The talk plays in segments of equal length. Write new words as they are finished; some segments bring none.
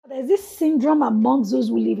There's this syndrome amongst those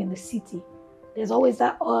who live in the city. There's always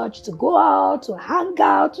that urge to go out, to hang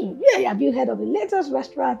out. Have you heard of the latest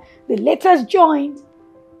restaurant, the latest joint?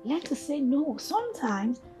 Learn to say no.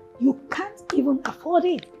 Sometimes you can't even afford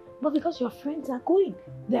it, but because your friends are going,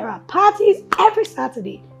 there are parties every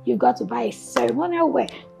Saturday. You've got to buy a ceremonial wear,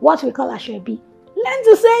 what we call ashebi. Learn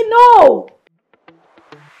to say no.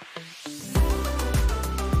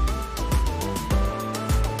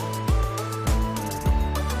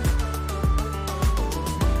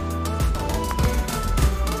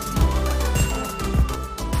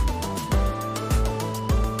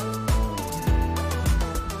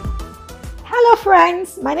 Hello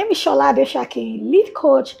friends, my name is Shola Adeshaki, lead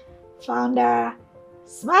coach, founder,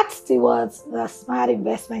 Smart Stewards, the Smart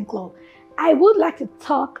Investment Club. I would like to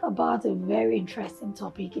talk about a very interesting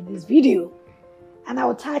topic in this video, and I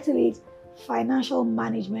will title it Financial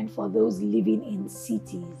Management for Those Living in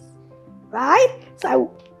Cities, right?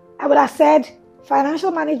 So I would have said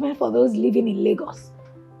financial management for those living in Lagos,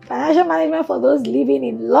 financial management for those living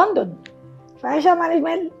in London, financial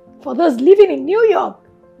management for those living in New York,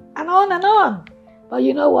 and on and on. But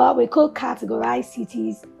you know what? We could categorize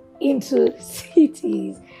cities into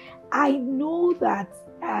cities. I know that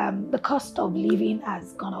the cost of living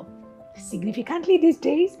has gone up significantly these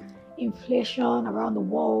days. Inflation around the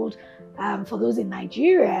world, for those in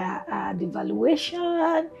Nigeria,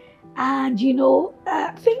 devaluation, and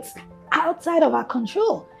things outside of our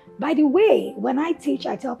control. By the way, when I teach,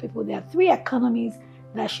 I tell people there are three economies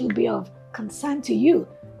that should be of concern to you: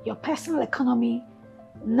 your personal economy,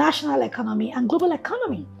 national economy, and global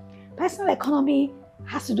economy. Personal economy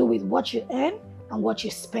has to do with what you earn and what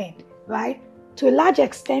you spend, right? To a large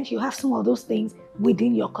extent, you have some of those things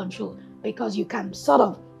within your control because you can sort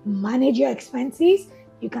of manage your expenses.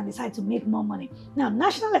 You can decide to make more money. Now,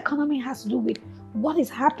 national economy has to do with what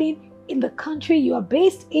is happening in the country you are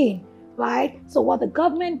based in, right? So what the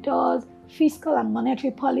government does, fiscal and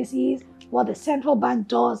monetary policies, what the central bank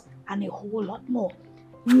does, and a whole lot more.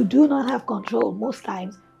 You do not have control most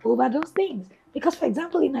times over those things. Because, for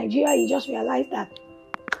example, in Nigeria, you just realize that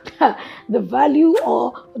the value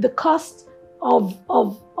or the cost of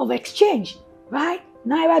exchange, right?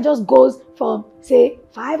 Naira just goes from, say,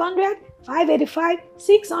 500, 585,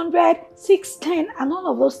 600, 610, and all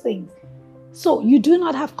of those things. So you do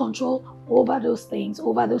not have control over those things,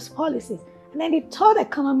 over those policies. And then the third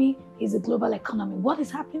economy is the global economy. What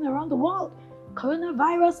is happening around the world?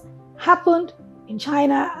 Coronavirus happened in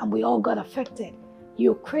China and we all got affected.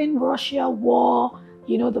 Ukraine-Russia war,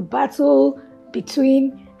 the battle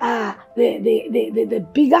between the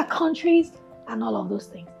bigger countries and all of those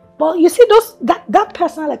things. But you see, that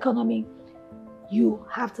personal economy, you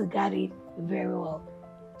have to guard it very well.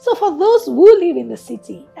 So for those who live in the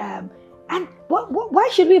city, and why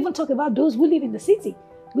should we even talk about those who live in the city?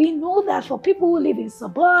 We know that for people who live in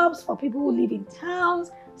suburbs, for people who live in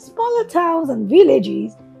towns, smaller towns and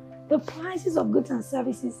villages, the prices of goods and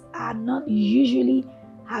services are not usually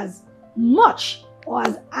as much or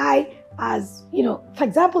as high as, for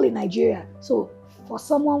example, in Nigeria. So for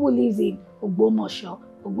someone who lives in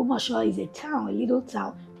Ogbomoso is a town, a little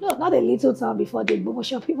town. No, not a little town before the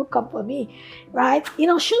Ogbomoso people come for me, right? In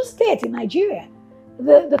Osun State in Nigeria,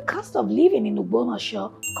 the cost of living in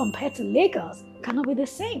Ogbomoso compared to Lagos cannot be the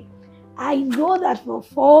same. I know that for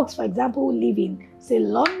folks, for example, who live in, say,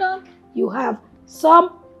 London, you have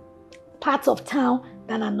some parts of town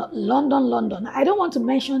that are not London. I don't want to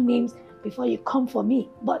mention names before you come for me,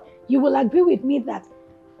 but you will agree with me that,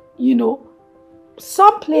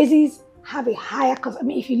 some places have a higher cost. I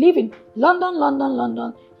mean, if you live in London,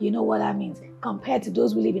 you know what that means compared to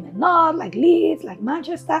those who live in the north, like Leeds, like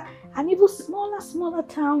Manchester, and even smaller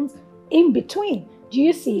towns in between. Do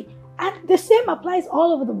you see? And the same applies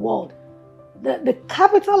all over the world. The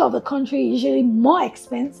capital of the country is usually more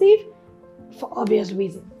expensive for obvious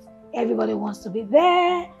reasons. Everybody wants to be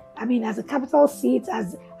there. I mean, as a capital seat,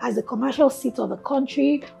 as the commercial seat of the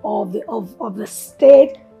country or of the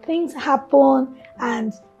state, things happen,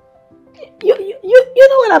 and you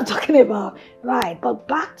know what I'm talking about, right? But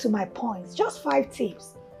back to my points, just 5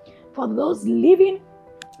 tips for those living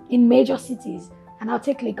in major cities. And I'll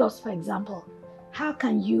take Lagos for example. How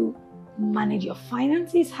can you manage your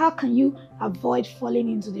finances? How can you avoid falling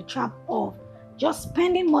into the trap of just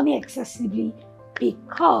spending money excessively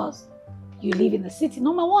because you live in the city?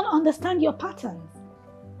 Number one, understand your patterns,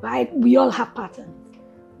 right? We all have patterns.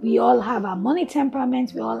 We all have our money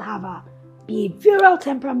temperaments. We all have our behavioral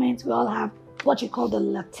temperaments. We all have what you call the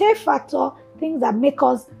latte factor, things that make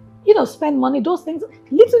us, spend money. Those things,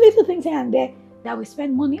 little things here and there that we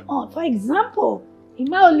spend money on. For example, in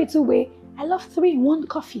my own little way, I love 3-in-1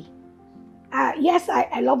 coffee. Yes,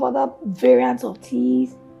 I love other variants of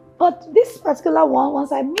teas, but this particular one,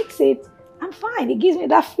 once I mix it, I'm fine. It gives me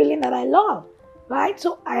that feeling that I love, right?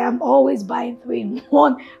 So I am always buying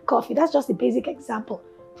 3-in-1 coffee. That's just a basic example.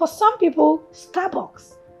 For some people,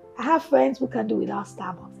 Starbucks. I have friends who can do without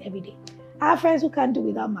Starbucks every day. I have friends who can do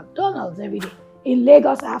without McDonald's every day. In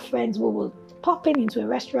Lagos, I have friends who will pop into a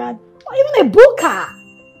restaurant or even a buka,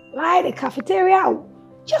 right? A cafeteria,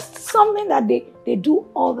 just something that they do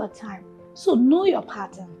all the time. So know your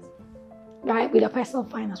patterns, right? With your personal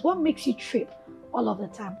finance, what makes you trip all of the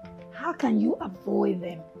time? How can you avoid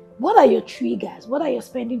them? What are your triggers? What are your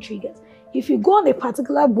spending triggers? If you go on a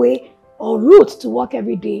particular way or route to work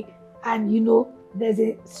every day and there's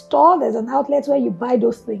a store, there's an outlet where you buy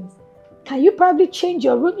those things, can you probably change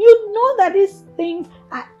your route? You know that these things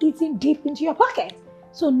are eating deep into your pocket.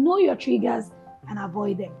 So know your triggers and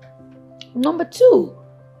avoid them. Number 2,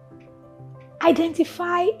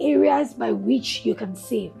 identify areas by which you can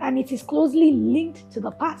save, and it is closely linked to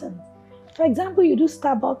the patterns. For example, you do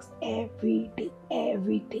Starbucks every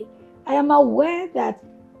day. I am aware that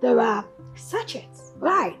there are sachets,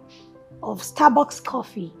 right, of Starbucks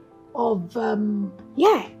coffee,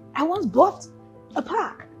 I once bought a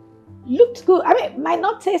pack. Looked good. I mean, it might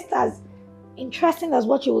not taste as interesting as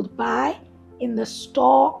what you would buy in the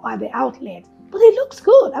store or the outlet, but it looks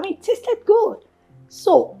good. I mean, it tasted good.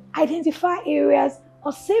 So identify areas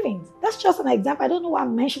of savings. That's just an example. I don't know why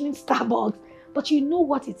I'm mentioning Starbucks, but you know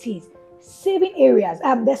what it is. Saving areas.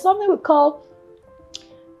 There's something we call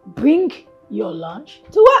bring your lunch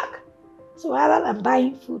to work. So rather than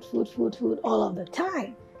buying food all of the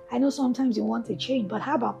time, I know sometimes you want a change, but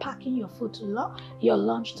how about packing your your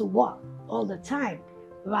lunch to work all the time,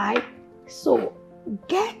 right? So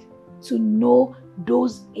get to know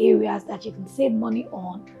those areas that you can save money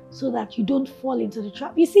on so that you don't fall into the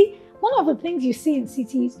trap. You see, one of the things you see in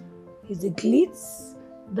cities is the glitz,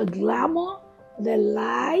 the glamour, the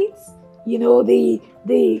lights,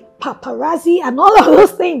 the paparazzi and all of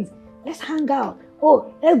those things. Let's hang out.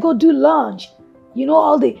 Oh, let's go do lunch.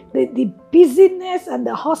 All the busyness and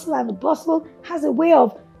the hustle and the bustle has a way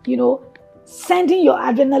of, sending your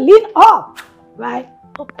adrenaline up, right?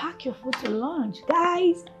 But pack your food to lunch.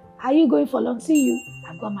 Guys, are you going for lunch? See you.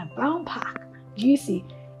 I've got my brown pack. Do you see?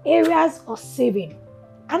 Areas of saving.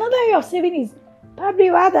 Another area of saving is probably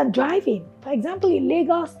rather than driving. For example, in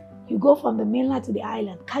Lagos, you go from the mainland to the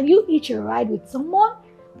island. Can you hitch a ride with someone?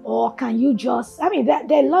 Or can you there are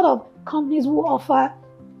a lot of companies who offer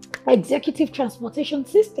executive transportation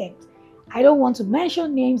systems. I don't want to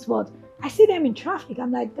mention names, but I see them in traffic.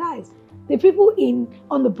 I'm like, guys, the people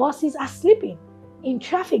on the buses are sleeping in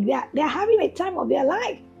traffic. They're having a time of their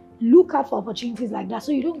life. Look out for opportunities like that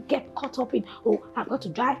so you don't get caught up in, I've got to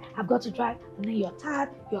drive, and then you're tired,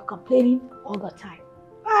 you're complaining all the time.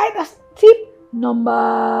 Right? That's tip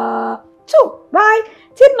number 2, right?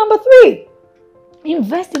 Tip number 3,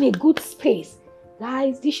 invest in a good space.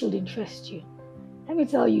 Guys, this should interest you. Let me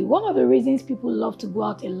tell you, one of the reasons people love to go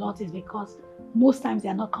out a lot is because most times they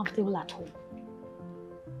are not comfortable at home.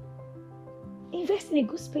 Invest in a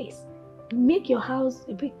good space. Make your house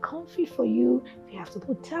a bit comfy for you. If you have to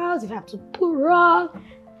put tiles, if you have to put rug.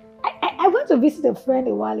 I went to visit a friend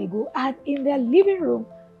a while ago, and in their living room,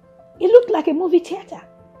 it looked like a movie theater.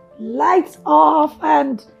 Lights off,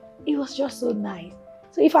 and it was just so nice.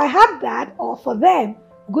 So if I had that, or for them,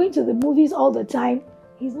 going to the movies all the time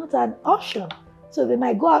is not an option. So they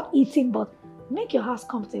might go out eating, but make your house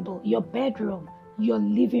comfortable. Your bedroom, your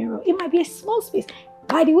living room. It might be a small space.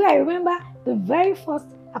 By the way, I remember the very first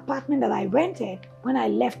apartment that I rented when I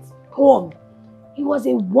left home. It was a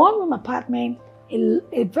 1-room apartment,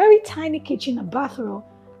 a very tiny kitchen and bathroom.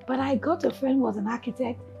 But I got a friend who was an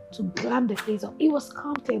architect to glam the place up. It was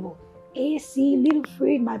comfortable. AC, little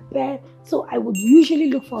fridge, my bed. So I would usually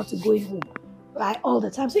look forward to going home, right, all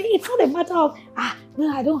the time. So it's not a matter of, no,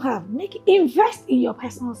 I don't have. Invest in your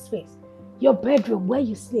personal space, your bedroom, where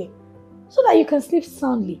you sleep, so that you can sleep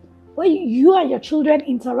soundly, where you and your children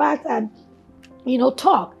interact and,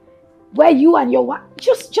 talk, where you and your wife,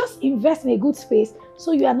 just invest in a good space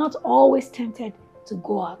so you are not always tempted to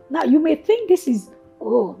go out. Now, you may think this is,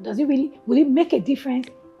 will it make a difference?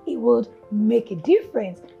 It would make a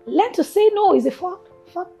difference. Learn to say no is a fourth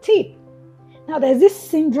tip. Now, there's this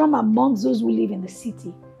syndrome amongst those who live in the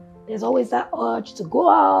city. There's always that urge to go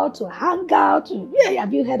out, to hang out,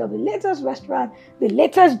 have you heard of the latest restaurant, the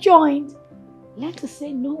latest joint? Learn to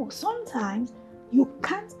say no. Sometimes you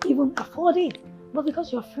can't even afford it, but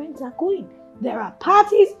because your friends are going. There are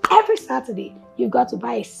parties every Saturday. You've got to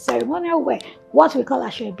buy a ceremonial wear, what we call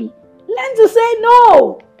Ashwebi. Learn to say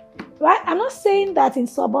no. Right? I'm not saying that in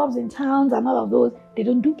suburbs, in towns, and all of those, they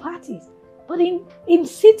don't do parties. But in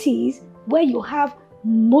cities where you have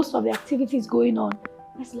most of the activities going on,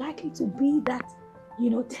 there's likely to be that,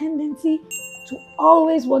 tendency to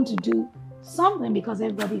always want to do something because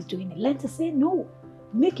everybody's doing it. Learn to say no.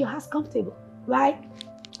 Make your house comfortable, right?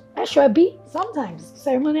 That should be sometimes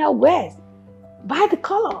ceremonial wears. Buy the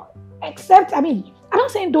color. Except, I'm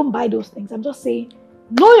not saying don't buy those things. I'm just saying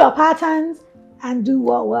know your patterns and do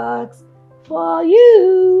what works for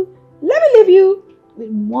you. Let me leave you with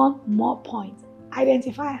one more point.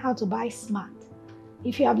 Identify how to buy smart.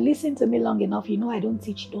 If you have listened to me long enough, you know I don't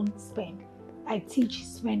teach don't spend. I teach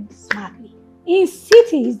spend smartly. In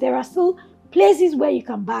cities, there are still places where you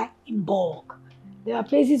can buy in bulk. There are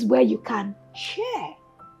places where you can share,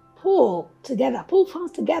 pull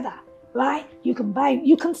funds together, right? You can buy,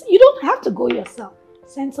 you don't have to go yourself.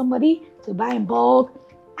 Send somebody to buy in bulk.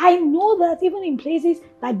 I know that even in places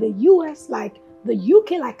like the US, like the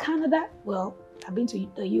UK, like Canada, well, I've been to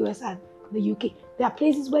the US and the UK. There are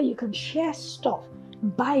places where you can share stuff,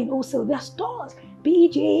 buy in wholesale. There are stores,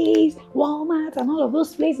 BJ's, Walmart, and all of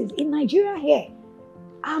those places. In Nigeria here,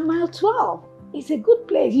 Mile 12 is a good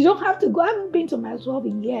place. You don't have to go. I haven't been to Mile 12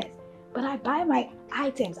 in years, but I buy my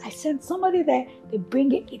items. I send somebody there, they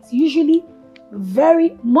bring it. It's usually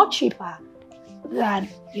very much cheaper than,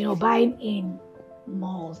 buying in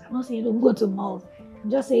malls. I'm not saying don't go to malls. I'm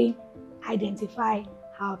just saying identify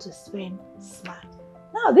how to spend smart.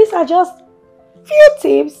 Now, these are just few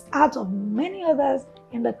tips out of many others.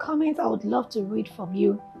 In the comments, I would love to read from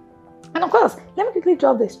you. And of course, let me quickly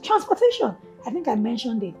drop this. Transportation. I think I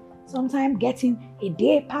mentioned it. Sometimes getting a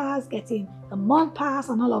day pass, getting a month pass,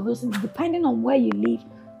 and all of those things, depending on where you live,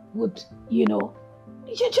 would,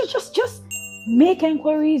 just make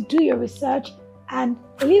inquiries, do your research, and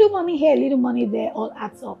a little money here, a little money there, all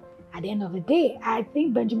adds up. At the end of the day, I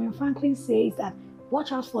think Benjamin Franklin says that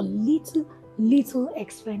watch out for little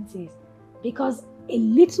expenses, because a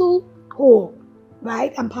little hole,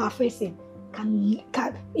 right? I'm paraphrasing. A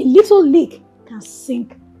little leak can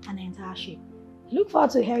sink an entire ship. Look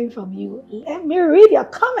forward to hearing from you. Let me read your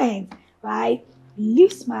comments, right?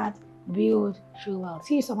 Live smart, build true wealth.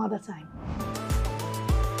 See you some other time.